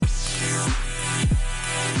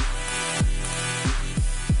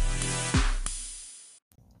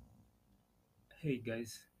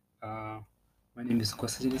guys, uh, my name is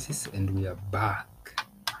Costa Genesis and we are back.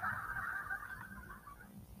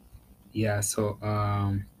 I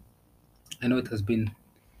know it has been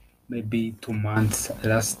maybe 2 months.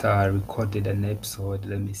 Last recorded an episode,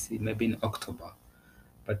 let me see, maybe in October.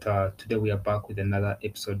 But today we are back with another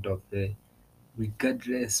episode of the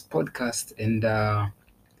Regardless podcast, and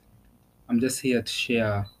I'm just here to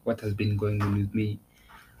share what has been going on with me,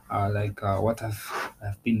 what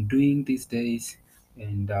I've been doing these days,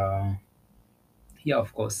 and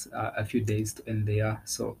of course, a few days to end the year.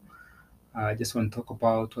 So I just want to talk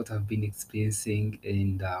about what I've been experiencing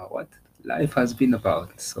and what life has been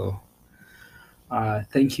about. So,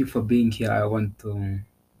 thank you for being here.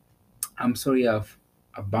 I'm sorry I've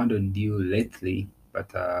abandoned you lately, but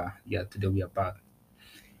today we are back.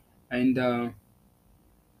 And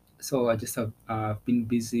so I just have been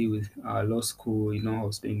busy with law school. I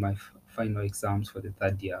was doing my final exams for the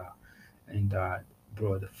third year. And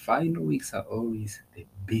bro, the final weeks are always the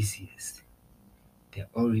busiest. They're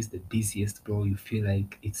always the busiest, bro. You feel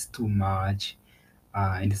like it's too much.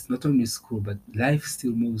 And it's not only school, but life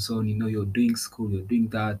still moves on. You're doing school, you're doing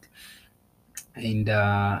that, and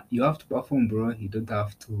you have to perform, bro. You don't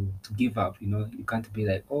have to give up. You can't be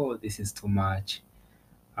like, oh, this is too much.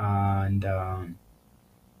 And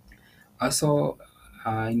also,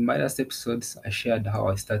 in my last episodes, I shared how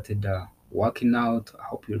I started working out. I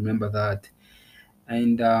hope you remember that.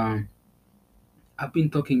 And I've been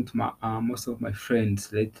talking to most of my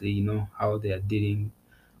friends lately. How they are dealing.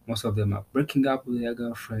 Most of them are breaking up with their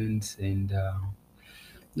girlfriends, and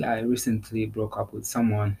yeah, I recently broke up with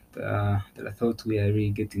someone that I thought we are really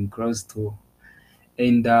getting close to.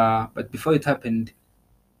 And but before it happened,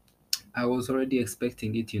 I was already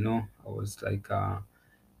expecting it. I was like,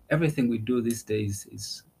 everything we do these days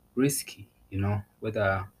is risky.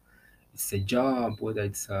 Whether it's a job, whether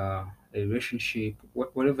it's a relationship,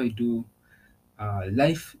 whatever you do,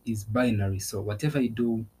 life is binary. So whatever you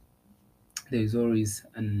do, there is always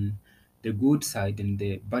the good side and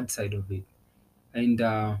the bad side of it. And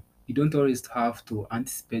you don't always have to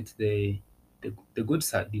anticipate the good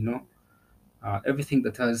side. Everything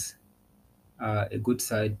that has a good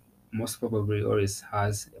side most probably always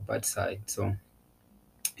has a bad side. So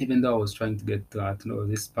even though I was trying to get to know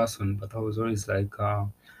this person, but I was always like,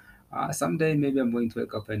 someday maybe I'm going to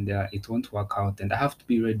wake up and it won't work out, and I have to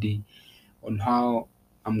be ready on how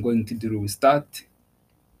I'm going to deal with that.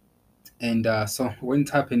 And so when it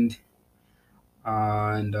happened,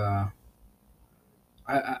 and I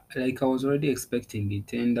was already expecting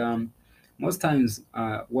it. And most times,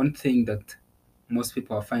 one thing that most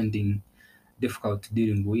people are finding difficult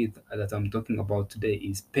dealing with, that I'm talking about today,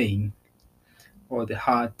 is pain, or the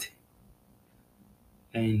hurt,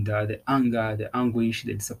 and the anger, the anguish,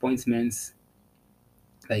 the disappointments.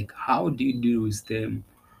 Like, how do you deal with them?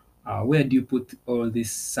 Where do you put all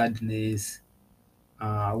this sadness?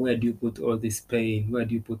 Where do you put all this pain? Where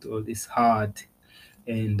do you put all this hurt?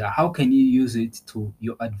 And how can you use it to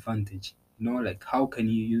your advantage? Like, how can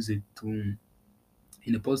you use it to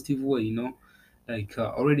in a positive way? Like,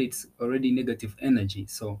 already it's already negative energy.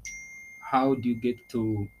 So how do you get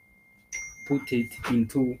to put it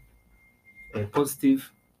into a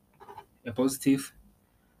positive, a positive?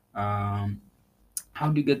 Um, how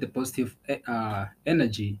do you get the positive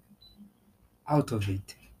energy out of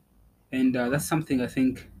it? And that's something I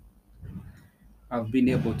think I've been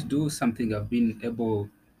able to do. Something I've been able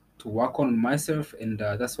to work on myself, and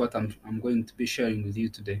that's what I'm going to be sharing with you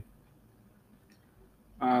today.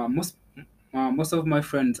 Most of my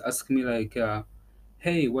friends ask me like,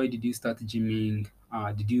 "Hey, why did you start gymming?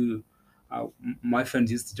 Did you?" My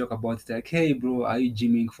friends used to joke about it like, "Hey, bro, are you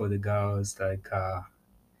gymming for the girls? Like, are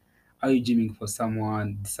you gymming for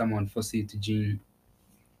someone? Did someone force you to gym?"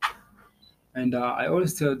 And I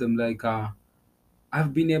always tell them like,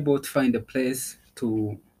 I've been able to find a place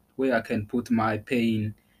to where I can put my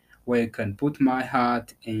pain, where I can put my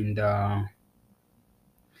heart, and that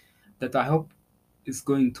I hope is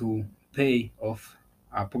going to pay off,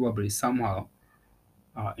 probably somehow,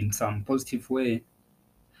 in some positive way.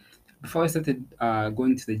 Before I started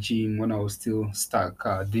going to the gym, when I was still stuck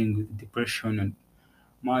dealing with depression and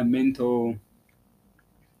my mental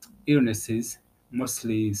illnesses,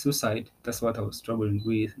 mostly suicide, that's what I was struggling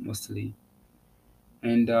with mostly.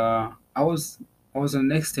 And I was on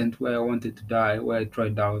an extent where I wanted to die, where I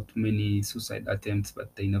tried out many suicide attempts,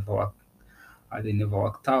 but they never worked. They never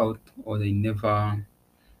worked out, or they never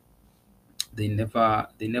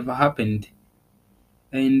happened.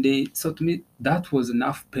 And so to me, that was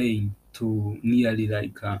enough pain to nearly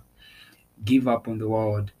like give up on the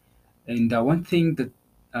world. And one thing that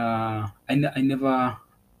I never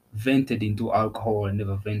vented into alcohol. I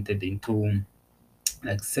never vented into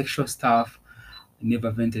like sexual stuff. I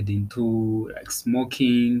never vented into like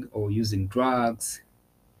smoking or using drugs.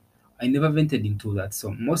 I never vented into that.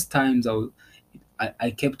 So most times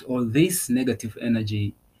I kept all this negative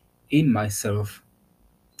energy in myself,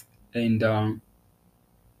 and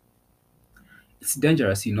it's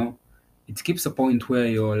dangerous, you know. It keeps a point where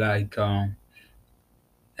you're like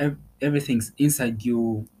everything's inside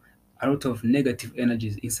you. A lot of negative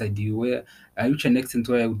energies inside you. Where I reached an extent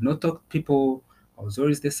where I would not talk to people. I was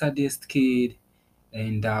always the saddest kid,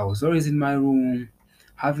 and I was always in my room,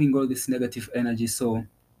 having all this negative energy. So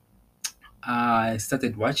I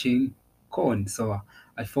started watching Corn. So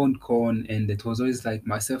I found Corn, and it was always like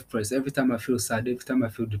my self praise. Every time I feel sad, every time I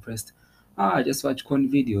feel depressed, I just watch Corn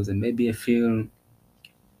videos, and maybe I feel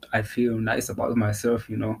nice about myself,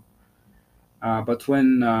 you know. But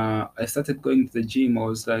when I started going to the gym, I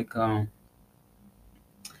was like,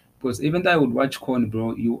 because even though I would watch Corn,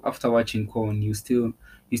 bro, you after watching Corn, you still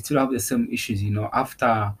have the same issues, you know.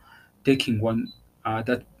 After taking one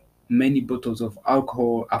that many bottles of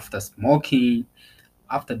alcohol, after smoking,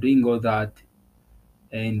 after doing all that,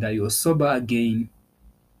 and you're sober again,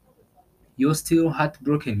 you're still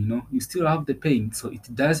heartbroken, you know. You still have the pain, so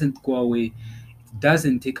it doesn't go away. It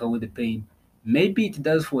doesn't take away the pain. Maybe it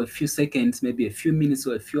does for a few seconds, maybe a few minutes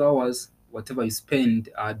or a few hours, whatever you spend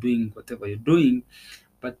doing whatever you're doing.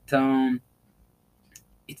 But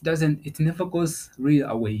it doesn't. It never goes real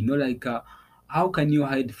away. You know, like how can you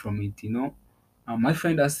hide from it? You know, my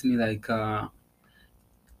friend asked me like, "Are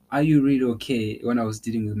you really okay?" When I was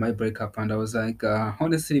dealing with my breakup, and I was like,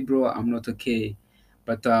 "Honestly, bro, I'm not okay."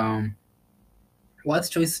 But what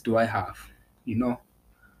choice do I have? You know,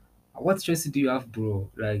 what choice do you have,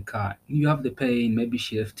 bro? Like, you have the pain. Maybe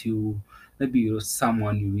she left you. Maybe you lost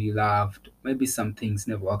someone you really loved. Maybe some things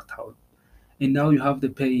never worked out. And now you have the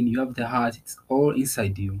pain. You have the heart. It's all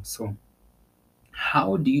inside you. So,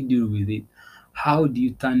 how do you deal with it? How do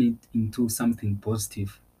you turn it into something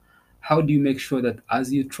positive? How do you make sure that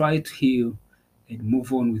as you try to heal and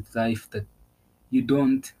move on with life, that you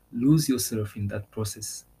don't lose yourself in that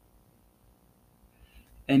process?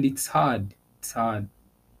 And it's hard. It's hard.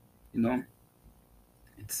 You know,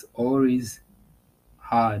 it's always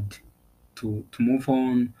hard to move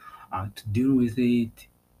on, to deal with it.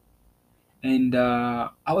 And I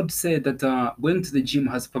would say that going to the gym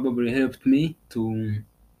has probably helped me to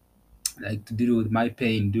like to deal with my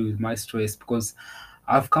pain, deal with my stress, because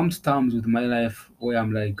I've come to terms with my life where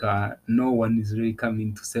I'm like, no one is really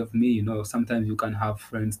coming to save me. You know, sometimes you can have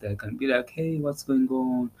friends that can be like, hey, what's going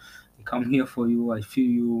on? I come here for you, I feel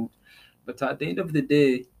you. But at the end of the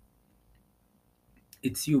day,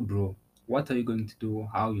 it's you, bro. What are you going to do?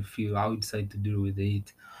 How you feel? How you decide to deal with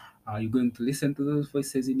it? Are you going to listen to those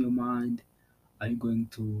voices in your mind? Are you going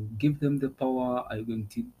to give them the power? Are you going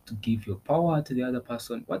to give your power to the other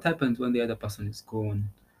person? What happens when the other person is gone?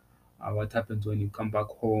 What happens when you come back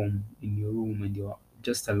home in your room and you're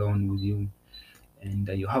just alone with you, and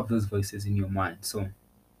you have those voices in your mind? So,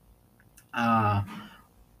 uh,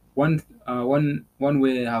 one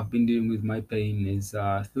way I've been dealing with my pain is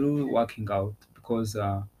through working out, because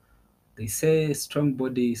they say strong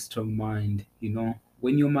body, strong mind. You know,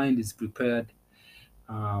 when your mind is prepared,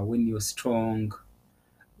 when you're strong,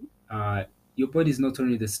 uh, your body is not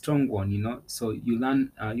only the strong one, you know. So you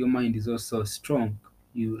learn, your mind is also strong.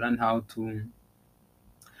 You learn how to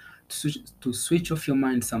switch off your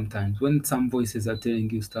mind sometimes when some voices are telling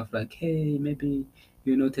you stuff like, hey, maybe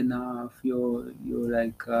you're not enough, you're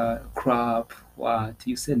like crap. What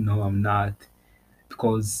you said? No, I'm not,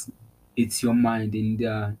 because it's your mind,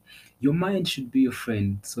 and your mind should be your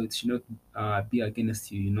friend, so it should not be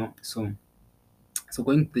against you, you know. So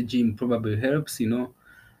going to the gym probably helps, you know,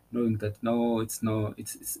 knowing that no, it's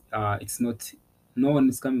not, no one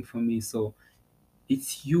is coming for me, so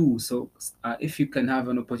it's you. So if you can have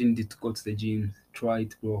an opportunity to go to the gym, try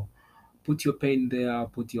it, bro. Put your pain there,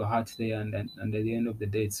 put your heart there, and at the end of the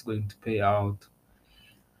day, it's going to pay out.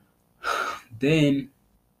 Then,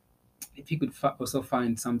 if you could also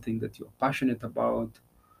find something that you're passionate about,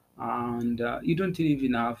 and you don't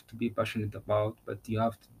even have to be passionate about, but you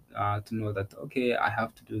have to know that, okay, I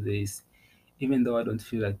have to do this, even though I don't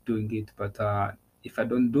feel like doing it. But if I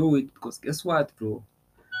don't do it, because guess what, bro?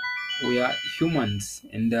 We are humans,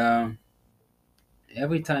 and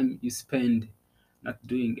every time you spend not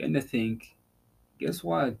doing anything, guess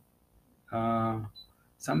what? Uh,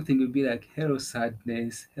 Something will be like, hello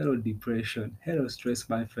sadness, hello depression, hello stress,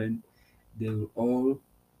 my friend. They will all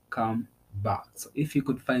come back. So if you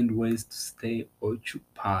could find ways to stay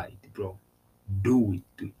occupied, bro, do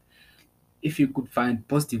it. If you could find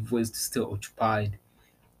positive ways to stay occupied,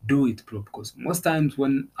 do it, bro. Because most times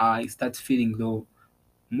when I start feeling low,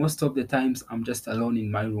 most of the times I'm just alone in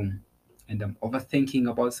my room and I'm overthinking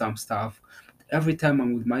about some stuff. Every time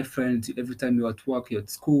I'm with my friends, every time you're at work, you're at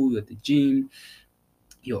school, you're at the gym,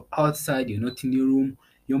 you're outside, you're not in your room,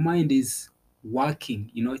 your mind is working,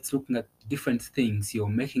 it's looking at different things. You're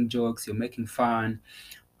making jokes, you're making fun,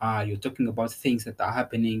 you're talking about things that are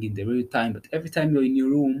happening in the real time. But every time you're in your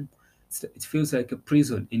room, it feels like a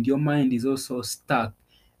prison and your mind is also stuck.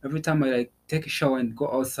 Every time I like take a shower and go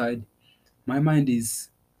outside, my mind is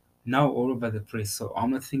now all over the place. So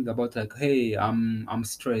I'm not thinking about like, hey, I'm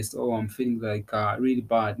stressed or I'm feeling like really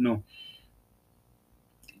bad. No,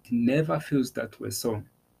 it never feels that way. So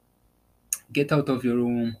get out of your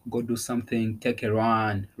room, go do something, take a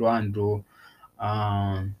run, bro.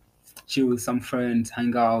 Um, chill with some friends,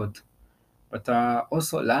 hang out. But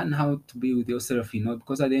also learn how to be with yourself,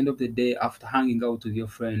 because at the end of the day, after hanging out with your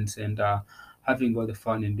friends and having all the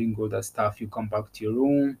fun and doing all that stuff, you come back to your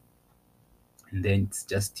room and then it's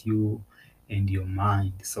just you and your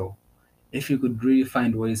mind. So if you could really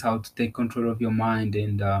find ways how to take control of your mind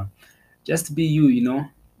and just be you,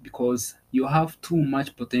 because you have too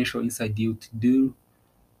much potential inside you to deal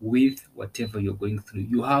with whatever you're going through.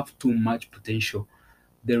 You have too much potential.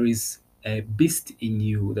 There is a beast in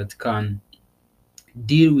you that can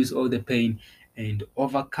deal with all the pain and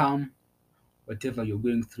overcome whatever you're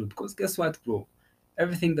going through. Because guess what, bro?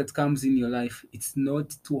 Everything that comes in your life, it's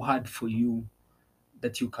not too hard for you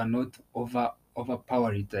that you cannot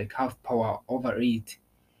overpower it, like have power over it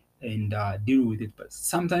and deal with it. But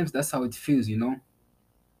sometimes that's how it feels,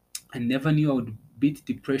 I never knew I would beat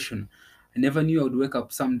depression. I never knew I would wake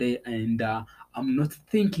up someday and I'm not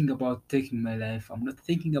thinking about taking my life. I'm not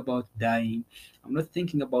thinking about dying. I'm not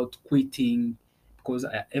thinking about quitting because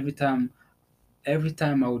every time I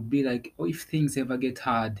would be like, oh, if things ever get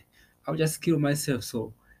hard, I'll just kill myself.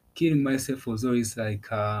 So killing myself was always like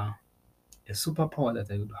a superpower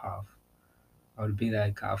that I would have. I would be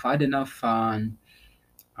like, I've had enough fun.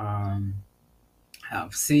 Um,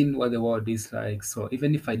 I've seen what the world is like. So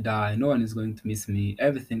even if I die, no one is going to miss me.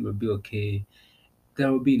 Everything will be okay.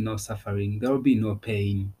 There will be no suffering. There will be no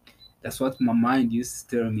pain. That's what my mind used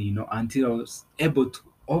to tell me, until I was able to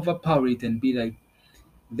overpower it and be like,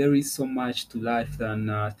 there is so much to life than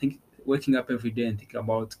waking up every day and thinking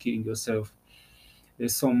about killing yourself.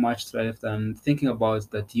 There's so much to life than thinking about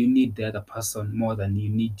that you need the other person more than you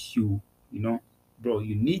need you. Bro,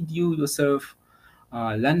 you need you yourself.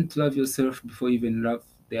 Learn to love yourself before you even love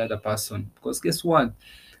the other person. Because guess what?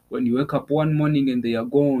 When you wake up one morning and they are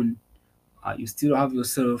gone, you still have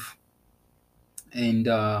yourself. And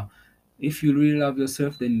if you really love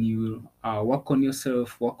yourself, then you work on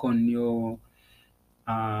yourself, work on your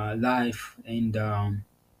life, and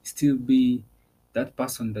still be that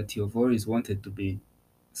person that you've always wanted to be.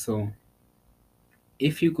 So,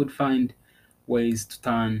 if you could find ways to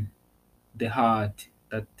turn the heart,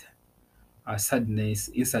 that sadness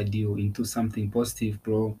inside you, into something positive,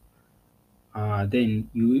 bro, then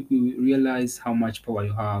you realize how much power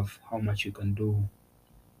you have, how much you can do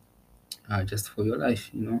just for your life.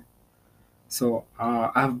 So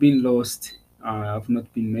I've been lost. I've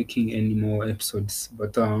not been making any more episodes,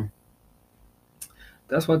 but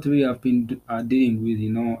that's what we have been dealing with.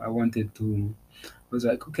 I wanted to. I was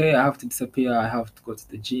like, okay, I have to disappear. I have to go to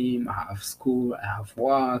the gym. I have school. I have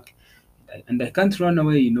work, and I can't run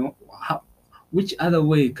away. Which other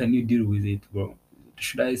way can you deal with it, bro?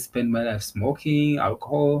 Should I spend my life smoking,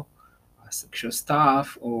 alcohol, sexual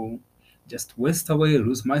stuff, or just waste away,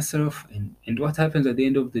 lose myself? And what happens at the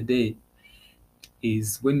end of the day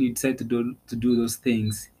is when you decide to do those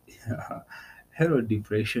things, hello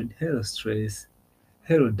depression, hello stress,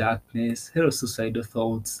 hello darkness, hello suicidal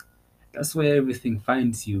thoughts. That's where everything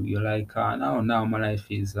finds you. You're like, now my life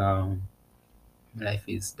is done, my life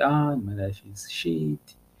is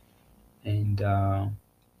shit, and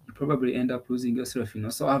you probably end up losing yourself.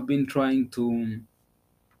 So I've been trying to,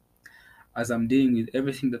 as I'm dealing with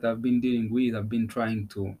everything that I've been dealing with, I've been trying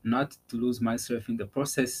to not to lose myself in the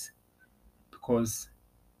process, because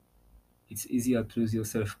it's easier to lose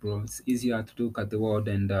yourself, bro. It's easier to look at the world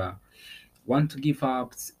and want to give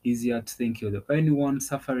up. It's easier to think you're the only one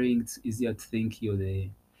suffering. It's easier to think you're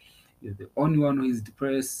the only one who is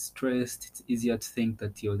depressed, stressed. It's easier to think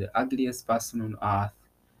that you're the ugliest person on earth.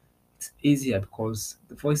 It's easier because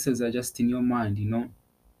the voices are just in your mind.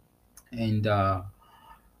 And I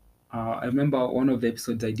remember one of the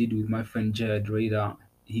episodes I did with my friend Jared Raider.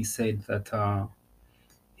 He said that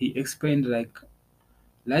he explained like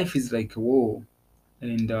life is like a war,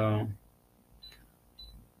 and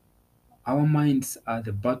our minds are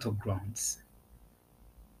the battlegrounds.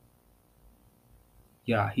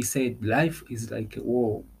 Yeah, he said life is like a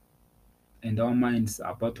war and our minds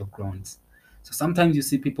are battlegrounds. So sometimes you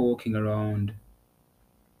see people walking around,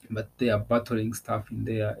 but they are battling stuff in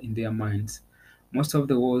their minds. Most of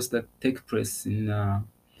the wars that take place in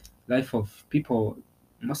life of people,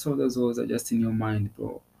 most of those wars are just in your mind,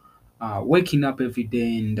 bro. Waking up every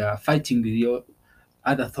day and fighting with your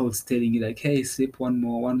other thoughts telling you like, hey, sleep one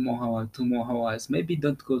more hour, 2 more hours. Maybe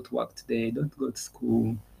don't go to work today, don't go to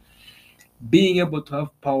school. Being able to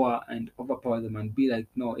have power and overpower them and be like,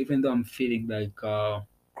 no, even though I'm feeling like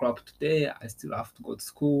crap today, I still have to go to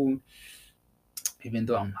school. Even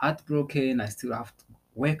though I'm heartbroken, I still have to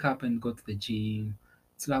wake up and go to the gym.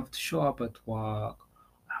 Still have to show up at work.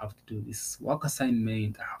 I have to do this work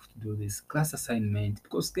assignment. I have to do this class assignment.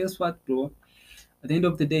 Because guess what, bro? At the end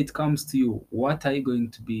of the day, it comes to you. What are you going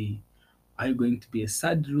to be? Are you going to be a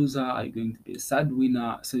sad loser? Are you going to be a sad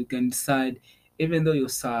winner? So you can decide, even though you're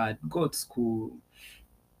sad, go to school,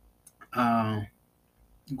 uh,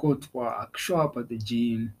 go to work, show up at the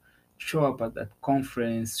gym, show up at that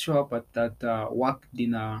conference, show up at that work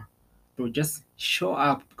dinner. Bro, just show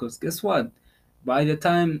up because guess what? By the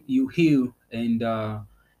time you heal and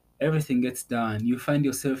everything gets done, you find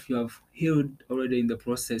yourself you have healed already in the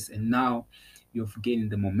process, and now you've gained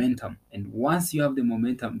the momentum. And once you have the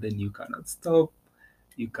momentum, then you cannot stop,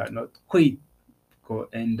 you cannot quit.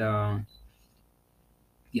 And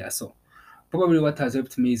yeah, so probably what has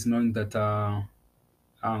helped me is knowing that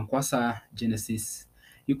Kwasa Genesis,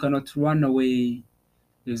 you cannot run away.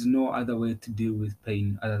 There's no other way to deal with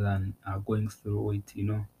pain other than going through it, you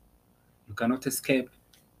know. You cannot escape,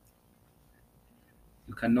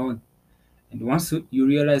 you cannot. And once you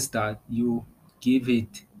realize that, you give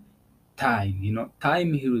it time, you know.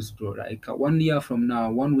 Time heals, bro. Like 1 year from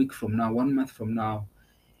now, 1 week from now, 1 month from now,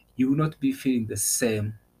 you will not be feeling the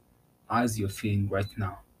same as you're feeling right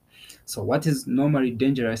now. So what is normally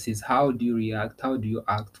dangerous is how do you react? How do you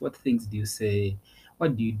act? What things do you say?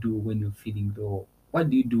 What do you do when you're feeling low? What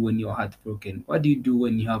do you do when you're heartbroken? What do you do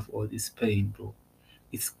when you have all this pain, bro?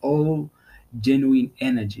 It's all genuine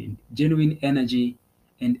energy. Genuine energy,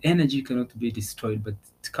 and energy cannot be destroyed, but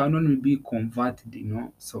it can only be converted, you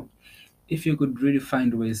know. So if you could really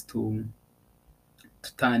find ways to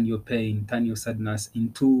turn your pain, turn your sadness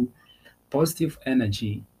into positive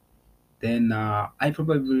energy, then I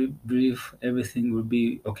probably believe everything will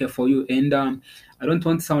be okay for you. And I don't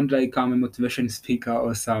want to sound like I'm a motivation speaker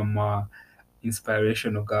or some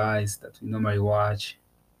inspirational guys that we normally watch.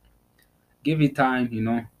 Give it time, you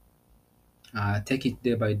know. Take it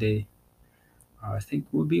day by day. I think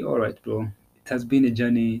we'll be all right, bro. It has been a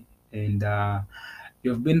journey, and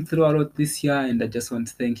you've been through a lot this year, and I just want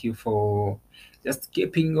to thank you for just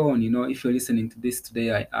keeping on. You know, if you're listening to this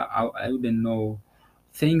today, I wouldn't know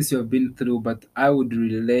things you've been through, but I would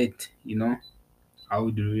relate. You know, I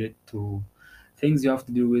would relate to things you have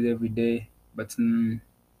to deal with every day. But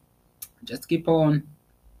just keep on,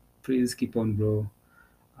 please keep on, bro.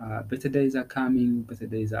 Better days are coming, better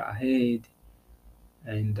days are ahead,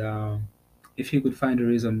 and if you could find a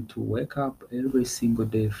reason to wake up every single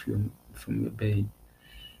day from your bed,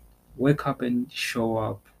 wake up and show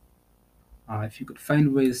up. If you could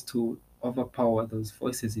find ways to overpower those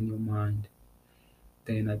voices in your mind,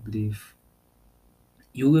 then I believe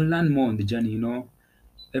you will learn more on the journey. You know,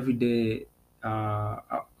 every day,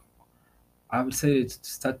 I would say to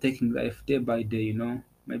start taking life day by day. You know,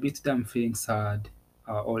 maybe today I'm feeling sad,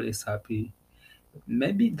 always happy.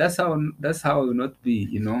 Maybe that's how I will not be.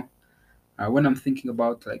 You know, when I'm thinking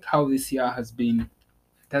about like how this year has been,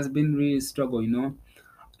 it has been really struggle. You know,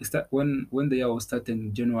 it's that when the year was starting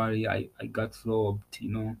in January, I got robbed. You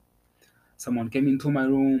know, someone came into my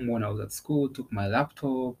room when I was at school, took my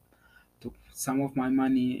laptop, took some of my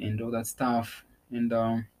money and all that stuff. And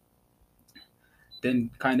then,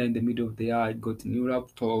 kind of in the middle of the year, I got a new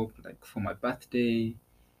laptop like for my birthday.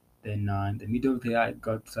 Then in the middle of the year, I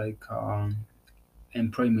got like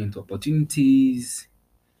employment opportunities.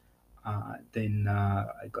 Then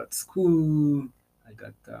I got school. I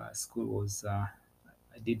got school was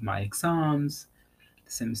I did my exams.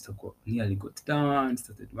 The semester nearly got done.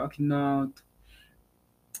 Started working out.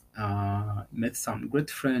 Met some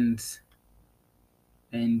great friends,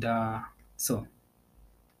 and so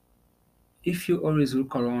if you always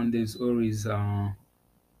look around, there's always a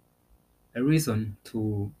reason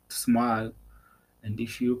to smile, and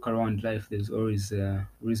if you look around life, there's always a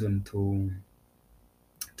reason to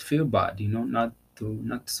feel bad. You know, not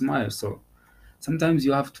to smile. So sometimes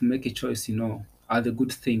you have to make a choice. You know, are the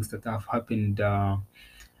good things that have happened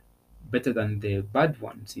better than the bad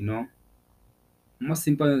ones? You know, most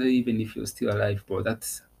importantly, even if you're still alive, bro,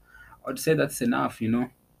 that's I'd say that's enough. You know,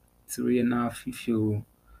 it's really enough if you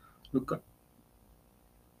look at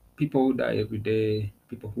people who die every day,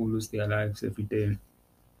 people who lose their lives every day.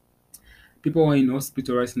 People who are in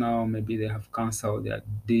hospital right now, maybe they have cancer or they are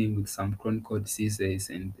dealing with some chronic diseases,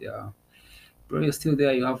 and bro, you're still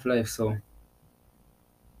there, you have life. So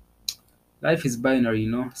life is binary,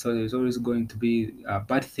 so there's always going to be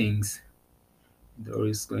bad things, there's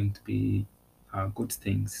always going to be good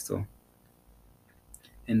things. So,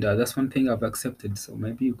 and that's one thing I've accepted. So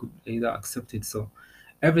maybe you could either accept it. So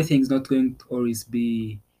everything's not going to always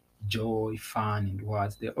be joy, fun, and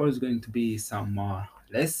what. There always going to be some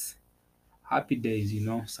less happy days.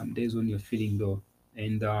 Some days when you're feeling low,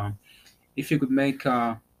 and if you could make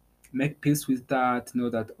peace with that, know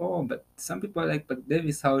that, oh, but some people are like, but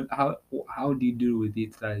Davis, how do you deal with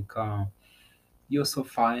it? Like, you're so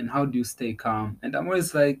fine. How do you stay calm? And I'm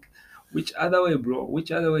always like, which other way, bro?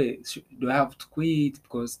 Which other way? Do I have to quit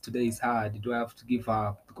because today is hard? Do I have to give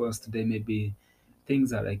up because today maybe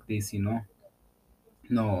things are like this?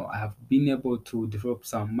 No, I have been able to develop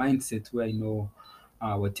some mindset where I know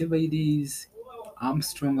whatever it is, I'm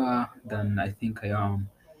stronger than I think I am,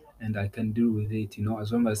 and I can deal with it.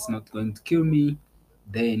 As long as it's not going to kill me,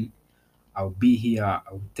 then I'll be here.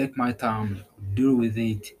 I'll take my time, deal with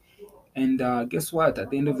it, and guess what? At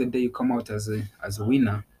the end of the day, you come out as a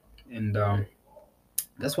winner, and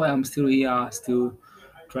that's why I'm still here, still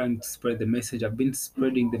trying to spread the message. I've been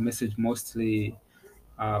spreading the message mostly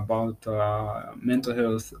about mental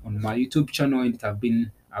health on my YouTube channel, and I've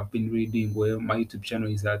been reading well. My YouTube channel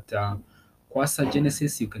is at Kwasa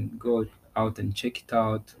Genesis. You can go out and check it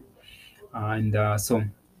out. And so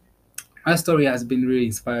my story has been really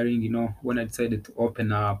inspiring. When I decided to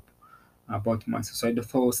open up about my suicidal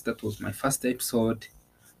thoughts, that was my first episode,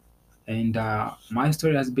 and my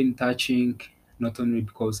story has been touching. Not only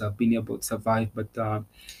because I've been able to survive, but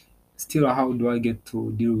still, how do I get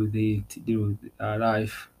to deal with it, deal with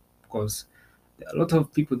life? Because there are a lot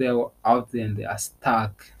of people there out there, and they are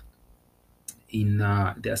stuck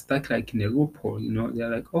like in a loophole. They're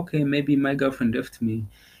like, okay, maybe my girlfriend left me.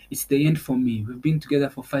 It's the end for me. We've been together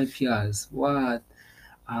for 5 years. What?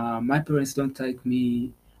 My parents don't like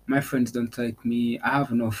me. My friends don't like me. I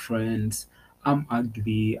have no friends. I'm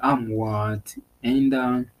ugly. I'm what?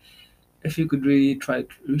 And if you could really try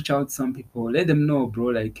to reach out to some people, let them know, bro,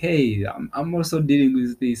 like, hey, I'm also dealing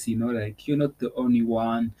with this, like, you're not the only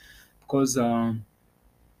one. Because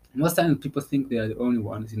most times people think they are the only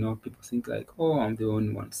ones. People think like, oh, I'm the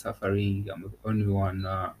only one suffering, I'm the only one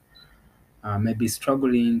maybe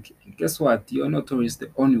struggling. Guess what? You're not always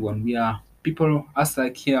the only one. We are people us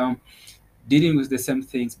like here dealing with the same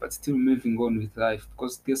things but still moving on with life.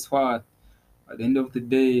 Because guess what? At the end of the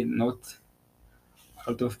day, not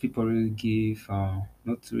a lot of people really give,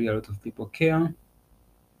 not really a lot of people care.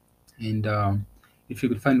 And if you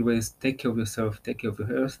could find ways, take care of yourself, take care of your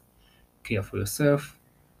health, care for yourself,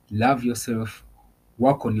 love yourself,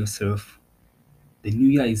 work on yourself. The new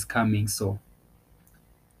year is coming, so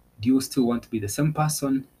do you still want to be the same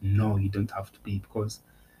person? No, you don't have to be, because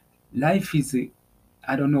life is,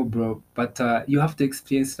 I don't know, bro, but you have to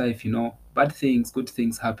experience life. Bad things, good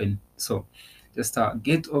things happen. So just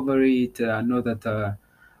get over it. Know that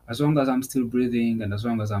as long as I'm still breathing and as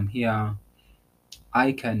long as I'm here,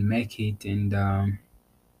 I can make it. And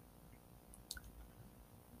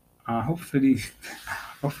hopefully,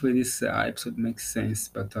 hopefully this episode makes sense.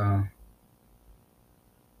 But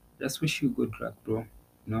just wish you good luck, bro.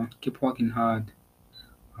 Keep working hard.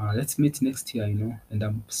 Let's meet next year. And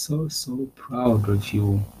I'm so so proud of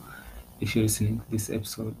you if you're listening to this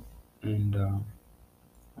episode, and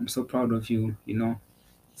I'm so proud of you.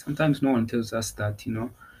 Sometimes no one tells us that. No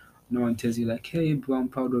one tells you like, hey, bro, I'm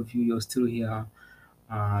proud of you. You're still here,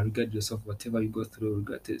 regardless of whatever you go through,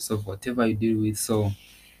 regardless of whatever you deal with. So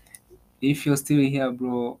if you're still here,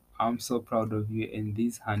 bro, I'm so proud of you. And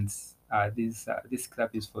these hands, this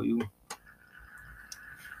clap is for you.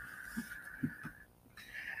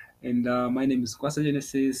 And my name is Kwasa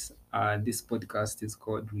Genesis. This podcast is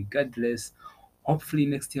called Regardless. Hopefully,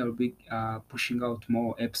 next year I'll be pushing out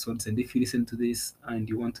more episodes. And if you listen to this and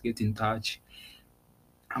you want to get in touch,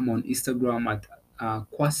 I'm on Instagram at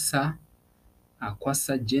Kwasa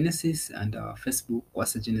Genesis, and Facebook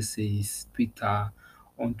Kwasa Genesis, Twitter.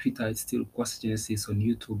 On Twitter, it's still Kwasa Genesis. On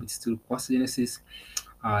YouTube, it's still Kwasa Genesis.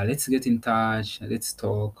 Let's get in touch. Let's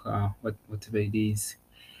talk. Whatever it is.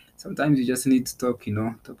 Sometimes you just need to talk.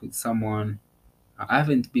 Talk with someone. I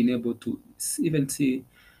haven't been able to even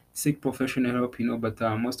seek professional help. But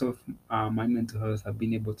most of my mental health I've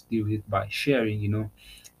been able to deal with by sharing.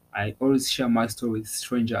 I always share my story with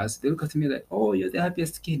strangers. They look at me like, "Oh, you're the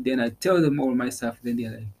happiest kid." Then I tell them all my stuff. Then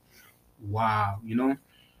they're like, "Wow,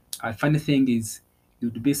 Funny thing is,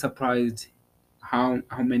 you'd be surprised how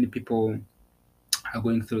many people are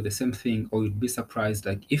going through the same thing, or you'd be surprised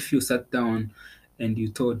like if you sat down and you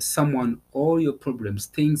told someone all your problems,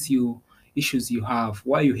 things you issues you have,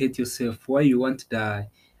 why you hate yourself, why you want to die,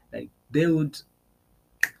 like they would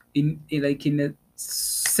in a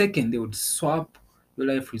second they would swap your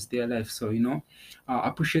life with their life. So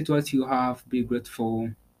appreciate what you have, be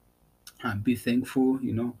grateful and be thankful,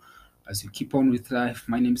 as you keep on with life.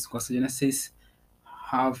 My name is Costa Genesis.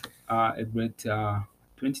 Have a great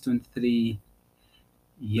 2023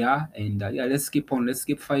 year, and yeah, let's keep on, let's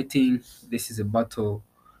keep fighting. This is a battle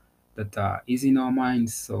that is in our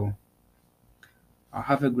minds. So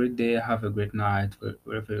have a great day, have a great night,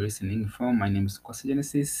 wherever you're listening from. My name is Costa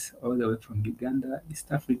Genesis, all the way from Uganda,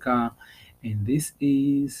 East Africa, and this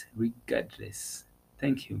is Regardless.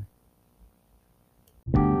 Thank you.